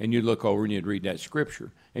 and you'd look over and you'd read that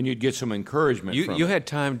scripture, and you'd get some encouragement from You it. had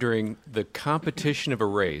time during the competition of a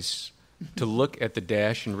race to look at the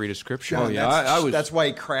dash and read a scripture? Oh, yeah. That's why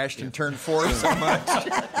he crashed and turned fourth so much.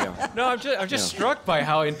 No, I'm just struck by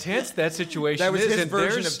how intense that situation That was is. his and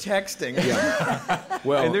version of texting.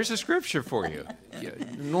 Well, and there's a scripture for you.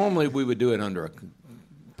 normally we would do it under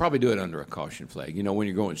a caution flag, when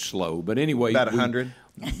you're going slow. But anyway, About 100?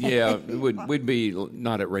 Yeah, we'd be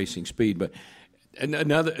not at racing speed. But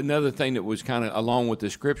another thing that was kind of along with the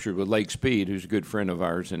scripture with Lake Speed, who's a good friend of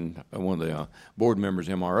ours and one of the board members,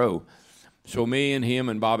 MRO. So me and him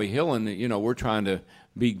and Bobby Hillen, we're trying to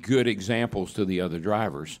be good examples to the other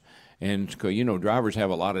drivers. And, drivers have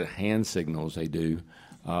a lot of hand signals they do,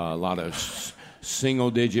 a lot of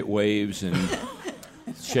single-digit waves and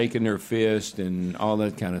shaking their fist and all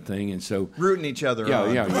that kind of thing. And so rooting each other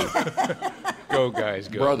on. Yeah. Go, guys,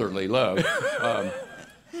 go. Brotherly love.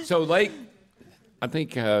 So Lake, I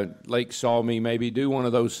think Lake saw me maybe do one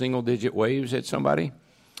of those single-digit waves at somebody.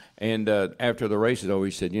 And after the race is over,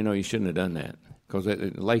 he said, you shouldn't have done that. Because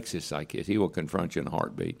Lake's just like this. He will confront you in a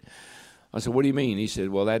heartbeat. I said, what do you mean? He said,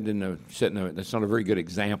 well, that's not a very good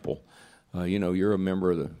example. You're a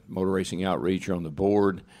member of the Motor Racing Outreach. You're on the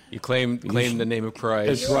board. You claim the name of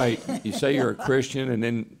Christ. That's right. You say you're a Christian, and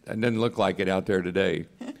then it doesn't look like it out there today.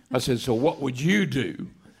 I said, so what would you do?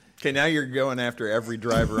 Okay, now you're going after every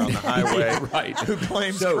driver on the highway Right. who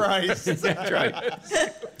claims Christ. That's right.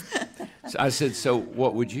 So I said, so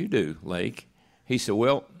what would you do, Lake? He said,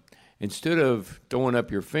 well, instead of throwing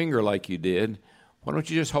up your finger like you did, why don't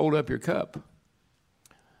you just hold up your cup?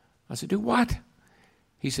 I said, do what?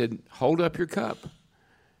 He said, hold up your cup.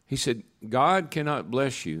 He said, God cannot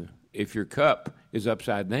bless you if your cup is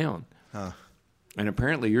upside down. Huh. And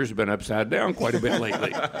apparently yours has been upside down quite a bit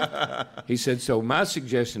lately. He said, so my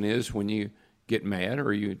suggestion is when you get mad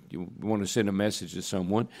or you want to send a message to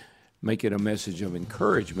someone, make it a message of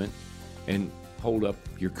encouragement and hold up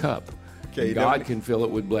your cup. Okay, God can fill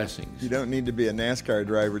it with blessings. You don't need to be a NASCAR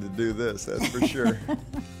driver to do this, that's for sure.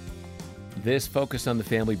 This Focus on the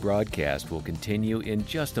Family broadcast will continue in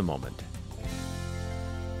just a moment.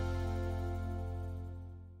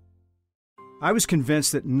 I was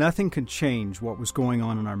convinced that nothing could change what was going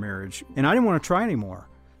on in our marriage, and I didn't want to try anymore.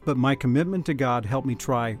 But my commitment to God helped me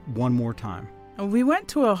try one more time. We went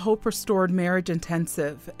to a Hope Restored Marriage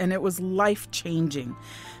Intensive, and it was life-changing.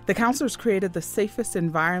 The counselors created the safest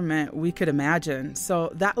environment we could imagine,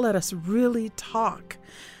 so that let us really talk.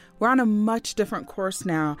 We're on a much different course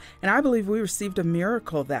now, and I believe we received a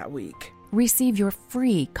miracle that week. Receive your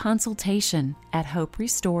free consultation at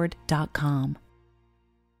hoperestored.com.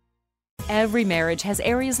 Every marriage has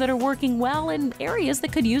areas that are working well and areas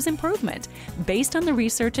that could use improvement. Based on the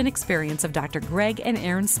research and experience of Dr. Greg and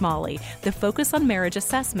Erin Smalley, the Focus on Marriage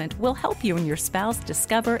assessment will help you and your spouse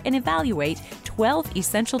discover and evaluate 12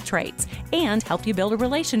 essential traits and help you build a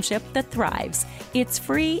relationship that thrives. It's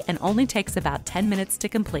free and only takes about 10 minutes to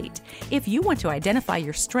complete. If you want to identify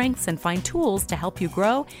your strengths and find tools to help you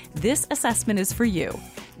grow, this assessment is for you.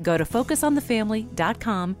 Go to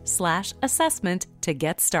focusonthefamily.com/assessment to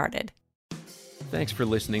get started. Thanks for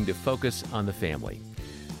listening to Focus on the Family.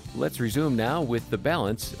 Let's resume now with the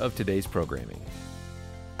balance of today's programming.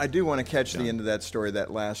 I do want to catch the end of that story,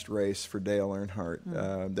 that last race for Dale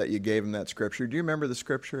Earnhardt, that you gave him that scripture. Do you remember the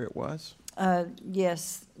scripture it was?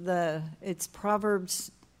 Yes, it's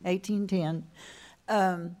Proverbs 18:10.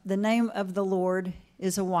 The name of the Lord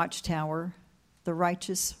is a watchtower. The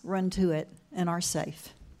righteous run to it and are safe.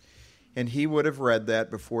 And he would have read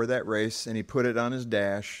that before that race, and he put it on his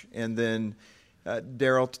dash, and then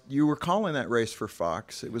Daryl, you were calling that race for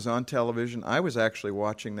Fox. It was on television. I was actually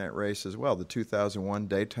watching that race as well, the 2001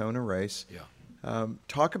 Daytona race. Yeah.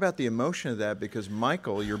 Talk about the emotion of that, because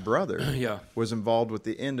Michael, your brother, was involved with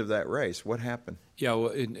the end of that race. What happened? Yeah,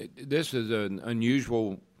 well, this is an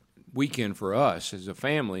unusual weekend for us as a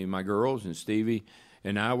family. My girls and Stevie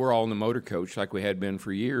and I were all in the motor coach like we had been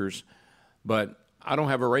for years, but I don't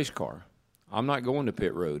have a race car. I'm not going to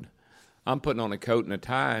pit road. I'm putting on a coat and a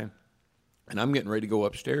tie, and I'm getting ready to go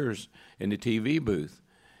upstairs in the TV booth.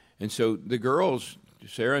 And so the girls,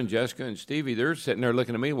 Sarah and Jessica and Stevie, they're sitting there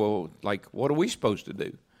looking at me, well, like, what are we supposed to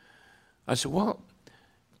do? I said, well,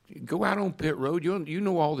 go out on pit road. You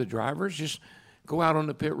know all the drivers. Just go out on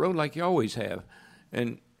the pit road like you always have.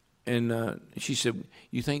 And she said,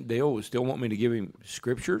 you think Dale would still want me to give him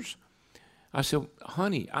scriptures? I said,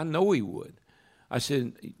 honey, I know he would. I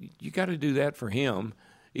said, you got to do that for him,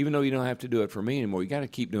 even though you don't have to do it for me anymore. You got to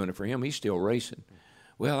keep doing it for him. He's still racing.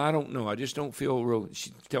 Well, I don't know. I just don't feel real.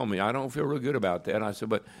 She told me I don't feel real good about that. I said,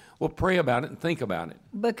 but well, pray about it and think about it.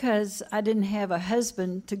 Because I didn't have a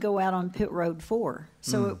husband to go out on pit road for,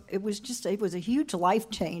 so it was a huge life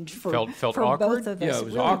change for felt for awkward? both of us. Yeah, it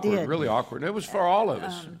was really awkward, did. really awkward. It was for all of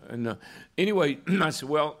us. And anyway, I said,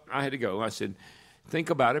 well, I had to go. I said, think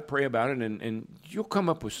about it, pray about it, and you'll come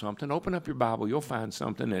up with something. Open up your Bible. You'll find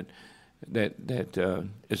something that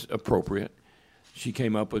is appropriate. She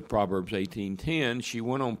came up with Proverbs 18:10. She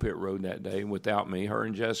went on pit road that day without me, her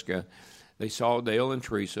and Jessica. They saw Dale and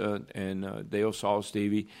Teresa, and Dale saw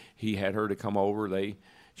Stevie. He had her to come over.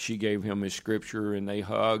 She gave him his scripture, and they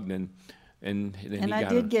hugged, and then and I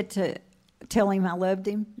did get to tell him I loved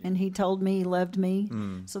him, and he told me he loved me.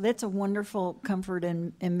 So that's a wonderful comfort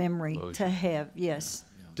and memory to have. Yes.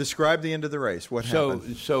 Describe the end of the race. What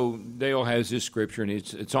happened? So Dale has this scripture, and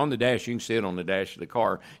it's on the dash. You can see it on the dash of the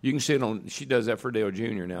car. You can see it on. She does that for Dale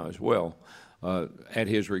Jr. now as well, at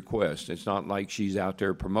his request. It's not like she's out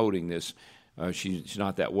there promoting this. She's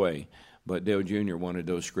not that way. But Dale Jr. wanted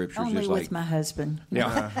those scriptures. Only just with like my husband.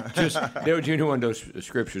 Yeah, just Dale Jr. wanted those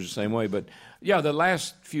scriptures the same way. But yeah, the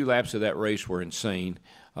last few laps of that race were insane.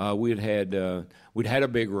 We'd had a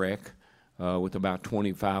big wreck with about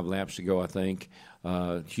 25 laps to go, I think.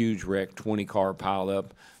 Huge wreck, 20-car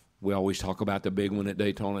pileup. We always talk about the big one at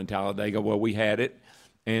Daytona and Talladega. Well, we had it.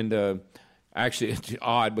 And actually, it's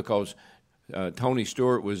odd because Tony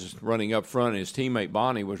Stewart was running up front and his teammate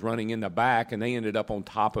Bonnie was running in the back, and they ended up on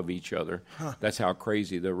top of each other. That's how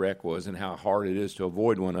crazy the wreck was and how hard it is to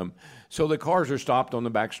avoid one of them. So the cars are stopped on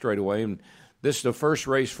the back straightaway, and this is the first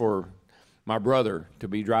race for my brother to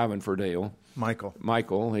be driving for Dale.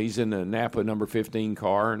 Michael, he's in the Napa number 15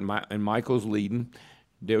 car, and Michael's leading.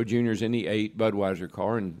 Dale Jr.'s in the 8 Budweiser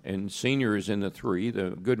car, and Senior is in the 3,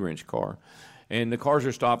 the Goodwrench car. And the cars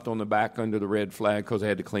are stopped on the back under the red flag because they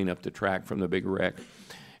had to clean up the track from the big wreck.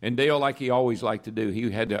 And Dale, like he always liked to do,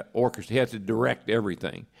 he had to orchestrate, he had to direct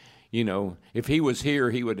everything. You know, if he was here,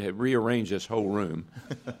 he would have rearranged this whole room.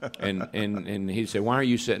 and he'd say, why are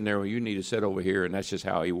you sitting there? Well, you need to sit over here. And that's just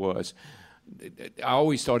how he was. I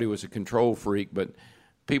always thought he was a control freak, but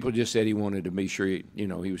people just said he wanted to be sure,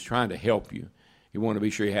 he was trying to help you. He wanted to be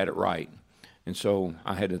sure he had it right. And so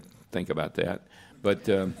I had to think about that. But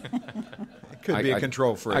It could be a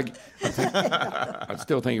control freak. I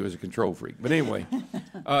still think he was a control freak. But anyway,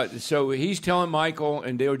 so he's telling Michael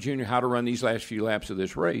and Dale Jr. how to run these last few laps of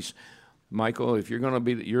this race. Michael, if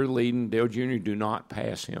you're leading, Dale Jr., do not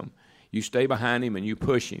pass him. You stay behind him and you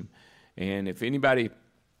push him. And if anybody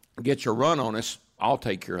gets a run on us, I'll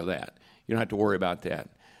take care of that. You don't have to worry about that.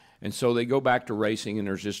 And so they go back to racing, and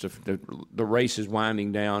there's just the race is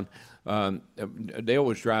winding down. Dale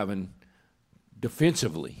was driving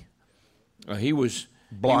defensively. He was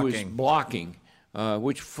blocking,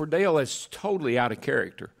 which for Dale is totally out of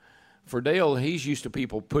character. For Dale, he's used to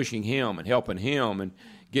people pushing him and helping him and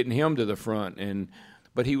getting him to the front,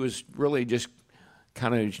 but he was really just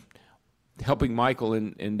kind of helping Michael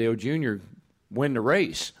and Dale Jr. win the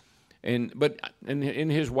race. But in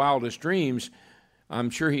his wildest dreams, I'm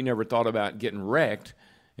sure he never thought about getting wrecked,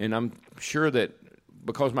 and I'm sure that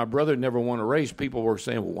because my brother never won a race, people were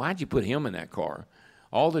saying, well, why'd you put him in that car?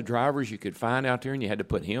 All the drivers you could find out there, and you had to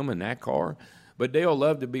put him in that car. But Dale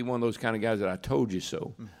loved to be one of those kind of guys that I told you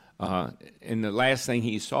so. And the last thing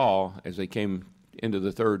he saw as they came into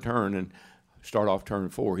the third turn and start off turn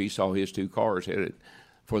 4, he saw his 2 cars headed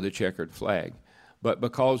for the checkered flag. But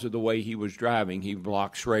because of the way he was driving, he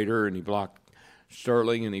blocked Schrader and he blocked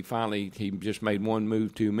Sterling, and he just made one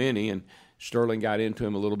move too many, and Sterling got into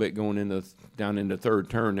him a little bit going down in the third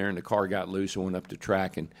turn there, and the car got loose and went up the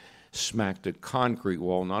track and smacked a concrete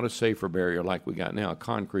wall, not a safer barrier like we got now, a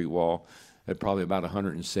concrete wall at probably about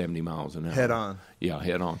 170 miles an hour. Head on. Yeah,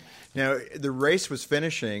 head on. Now, the race was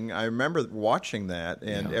finishing. I remember watching that,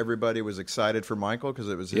 and everybody was excited for Michael because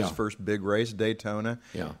it was his first big race, Daytona.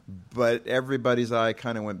 Yeah. But everybody's eye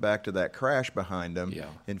kind of went back to that crash behind him. Yeah.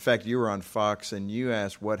 In fact, you were on Fox, and you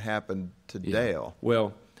asked what happened to Dale.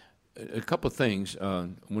 Well, a couple of things.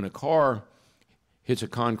 When a car hits a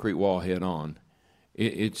concrete wall head on,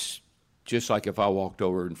 it's just like if I walked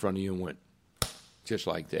over in front of you and went just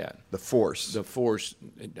like that. The force,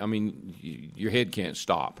 I mean, your head can't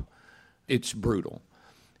stop. It's brutal,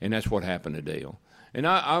 and that's what happened to Dale. And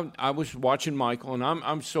I was watching Michael, and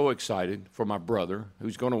I'm so excited for my brother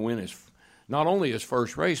who's going to win not only his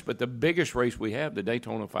first race, but the biggest race we have, the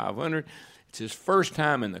Daytona 500. It's his first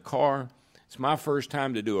time in the car. It's my first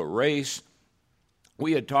time to do a race.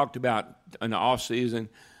 We had talked about in the off season,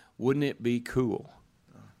 wouldn't it be cool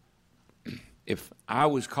if I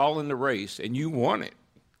was calling the race and you won it?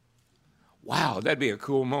 Wow, that'd be a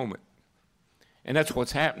cool moment. And that's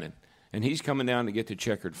what's happening. And he's coming down to get the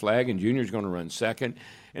checkered flag, and Junior's going to run second.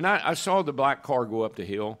 And I saw the black car go up the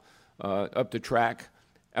hill, up the track,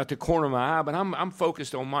 at the corner of my eye, but I'm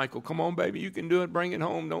focused on Michael. Come on, baby, you can do it. Bring it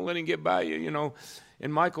home. Don't let him get by you, you know.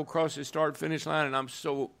 And Michael crossed the start-finish line, and I'm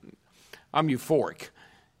euphoric.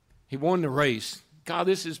 He won the race. God,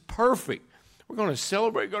 this is perfect. We're going to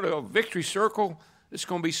celebrate, go to a victory circle. This is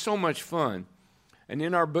going to be so much fun. And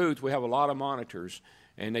in our booth, we have a lot of monitors,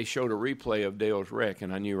 and they showed a replay of Dale's wreck,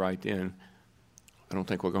 and I knew right then, I don't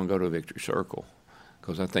think we're going to go to a victory circle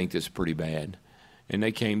because I think this is pretty bad. And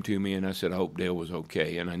they came to me, and I said, I hope Dale was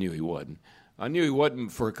okay, and I knew he wasn't. I knew he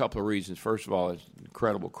wasn't for a couple of reasons. First of all, it's an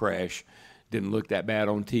incredible crash. Didn't look that bad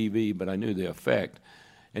on TV, but I knew the effect.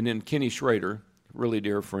 And then Kenny Schrader, really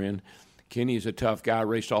dear friend. Kenny is a tough guy,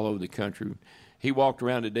 raced all over the country. He walked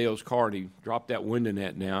around to Dale's car, and he dropped that window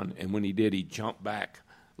net down, and when he did, he jumped back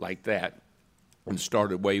like that and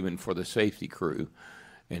started waving for the safety crew.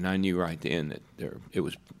 And I knew right then that it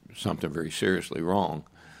was something very seriously wrong.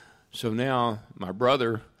 So now my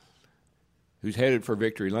brother, who's headed for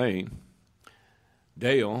Victory Lane,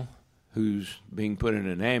 Dale, who's being put in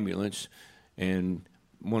an ambulance, and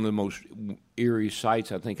one of the most eerie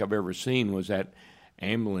sights I think I've ever seen was that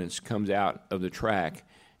ambulance comes out of the track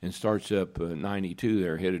and starts up 92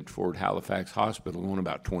 there, headed toward Halifax Hospital, going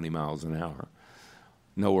about 20 miles an hour.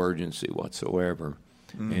 No urgency whatsoever.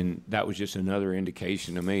 And that was just another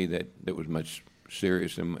indication to me that it was much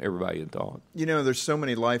serious than everybody had thought. You know, there's so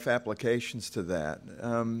many life applications to that.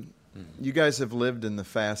 You guys have lived in the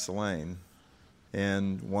fast lane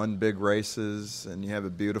and won big races, and you have a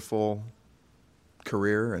beautiful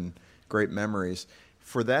career and great memories.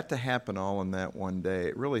 For that to happen all in that one day,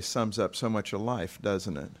 it really sums up so much of life,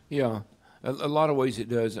 doesn't it? Yeah, a lot of ways it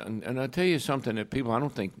does. And I'll tell you something that people, I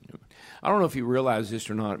don't know if you realize this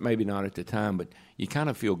or not, maybe not at the time, but you kind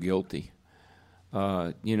of feel guilty,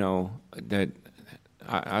 you know, that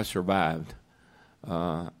I survived.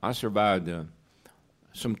 I survived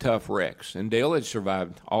some tough wrecks, and Dale had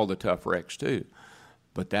survived all the tough wrecks too,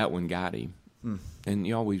 but that one got him. And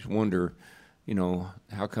you always wonder, you know,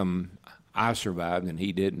 how come I survived and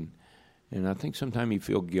he didn't? And I think sometimes you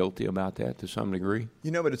feel guilty about that to some degree.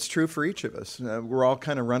 But it's true for each of us. We're all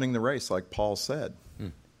kind of running the race, like Paul said. Yeah.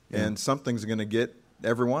 And something's going to get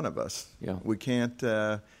every one of us. Yeah. We can't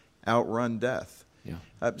outrun death.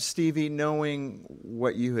 Yeah. Stevie, knowing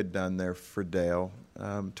what you had done there for Dale,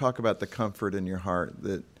 talk about the comfort in your heart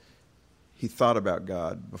that he thought about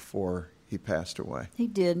God before he passed away. He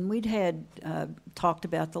did, and we'd had talked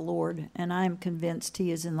about the Lord, and I am convinced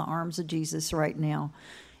he is in the arms of Jesus right now.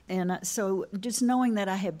 And so just knowing that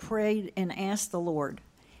I had prayed and asked the Lord,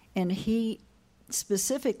 and he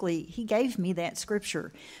specifically, he gave me that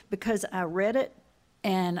scripture because I read it,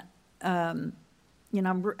 and I'm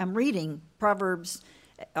reading Proverbs,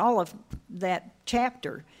 all of that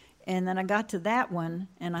chapter, and then I got to that one,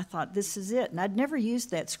 and I thought, this is it. And I'd never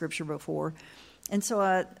used that scripture before, and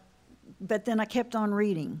so but then I kept on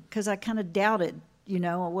reading because I kind of doubted,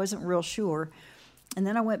 I wasn't real sure. And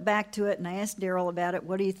then I went back to it and I asked Daryl about it.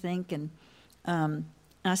 What do you think? And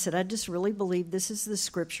I said, I just really believe this is the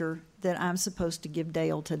scripture that I'm supposed to give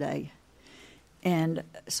Dale today. And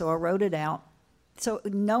so I wrote it out. So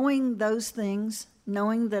knowing those things,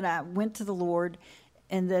 knowing that I went to the Lord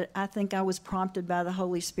and that I think I was prompted by the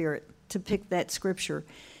Holy Spirit to pick that scripture,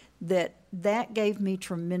 that gave me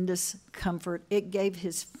tremendous comfort. It gave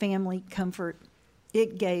his family comfort.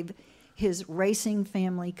 It gave his racing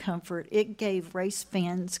family comfort. It gave race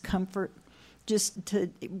fans comfort just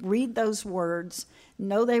to read those words,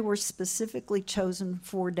 know they were specifically chosen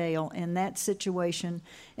for Dale in that situation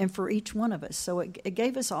and for each one of us. So it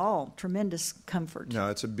gave us all tremendous comfort. No,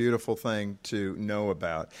 it's a beautiful thing to know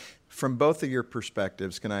about. From both of your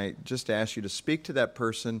perspectives, can I just ask you to speak to that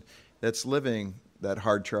person that's living that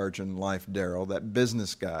hard charge in life, Daryl, that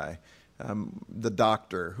business guy, the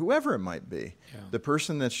doctor, whoever it might be, the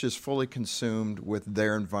person that's just fully consumed with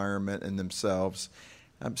their environment and themselves.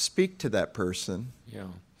 Speak to that person. Yeah.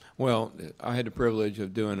 Well, I had the privilege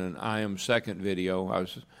of doing an I Am Second video. I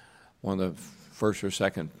was one of the first or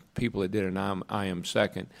second people that did an I Am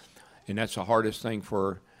Second. And that's the hardest thing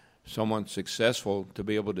for someone successful to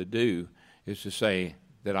be able to do, is to say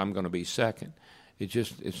that I'm going to be second.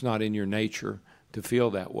 It's not in your nature to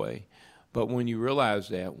feel that way. But when you realize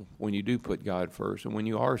that, when you do put God first, and when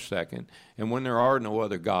you are second, and when there are no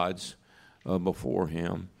other gods before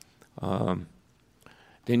him,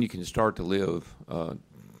 then you can start to live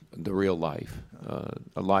the real life,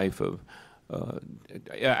 a life of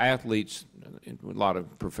athletes. A lot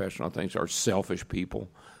of professional things are selfish people.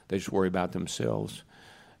 They just worry about themselves.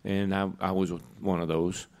 And I was one of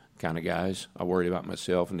those kind of guys. I worried about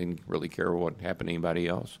myself and didn't really care what happened to anybody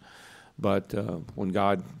else. But when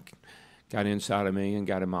God got inside of me and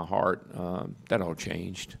got in my heart, that all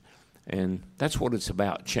changed. And that's what it's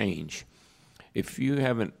about, change. If you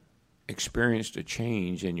haven't experienced a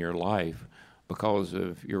change in your life because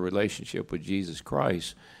of your relationship with Jesus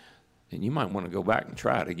Christ, then you might want to go back and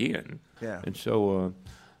try it again. Yeah. And so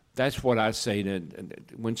that's what I say to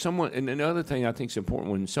when someone, and another thing I think is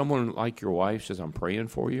important, when someone like your wife says, I'm praying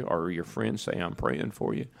for you, or your friends say, I'm praying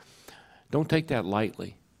for you, don't take that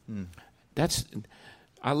lightly.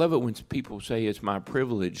 I love it when people say it's my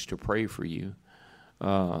privilege to pray for you.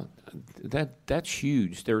 That's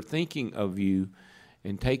huge. They're thinking of you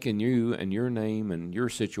and taking you and your name and your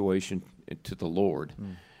situation to the Lord,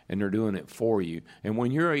 and they're doing it for you. And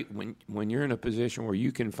when you're in a position where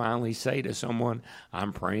you can finally say to someone,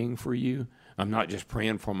 I'm praying for you, I'm not just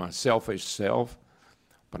praying for my selfish self,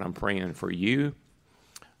 but I'm praying for you,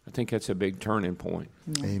 I think that's a big turning point.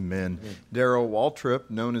 Amen. Daryl Waltrip,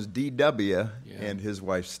 known as DW, and his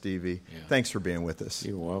wife Stevie. Thanks for being with us.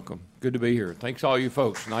 You're welcome. Good to be here. Thanks all you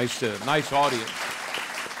folks. Nice audience.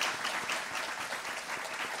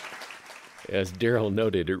 As Daryl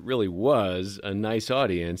noted, it really was a nice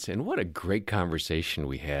audience, and what a great conversation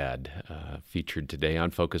we had featured today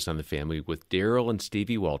on Focus on the Family with Daryl and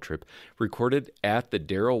Stevie Waltrip, recorded at the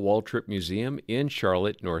Daryl Waltrip Museum in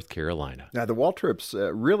Charlotte, North Carolina. Now, the Waltrips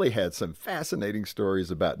really had some fascinating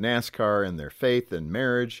stories about NASCAR and their faith and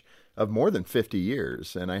marriage of more than 50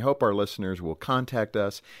 years, and I hope our listeners will contact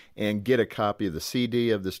us and get a copy of the CD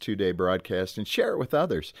of this two-day broadcast and share it with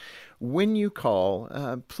others. When you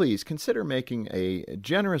call, please consider making a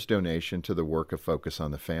generous donation to the work of Focus on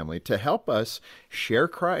the Family to help us share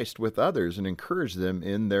Christ with others and encourage them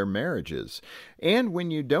in their marriages. And when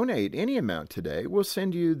you donate any amount today, we'll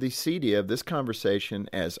send you the CD of this conversation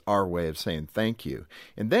as our way of saying thank you.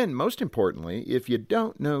 And then, most importantly, if you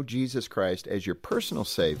don't know Jesus Christ as your personal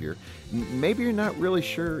Savior, maybe you're not really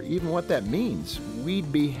sure even what that means,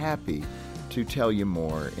 we'd be happy to tell you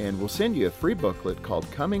more, and we'll send you a free booklet called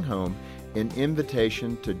Coming Home, an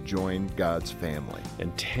invitation to join God's family.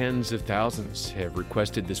 And tens of thousands have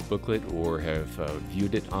requested this booklet or have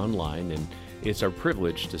viewed it online, and it's our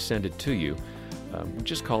privilege to send it to you.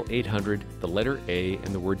 Just call 800, the letter A, and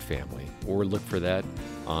the word family, or look for that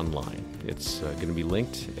online. It's going to be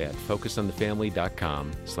linked at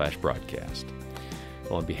focusonthefamily.com/broadcast.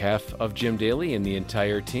 Well, on behalf of Jim Daly and the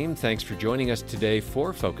entire team, thanks for joining us today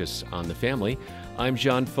for Focus on the Family. I'm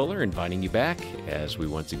John Fuller, inviting you back as we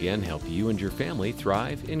once again help you and your family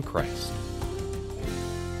thrive in Christ.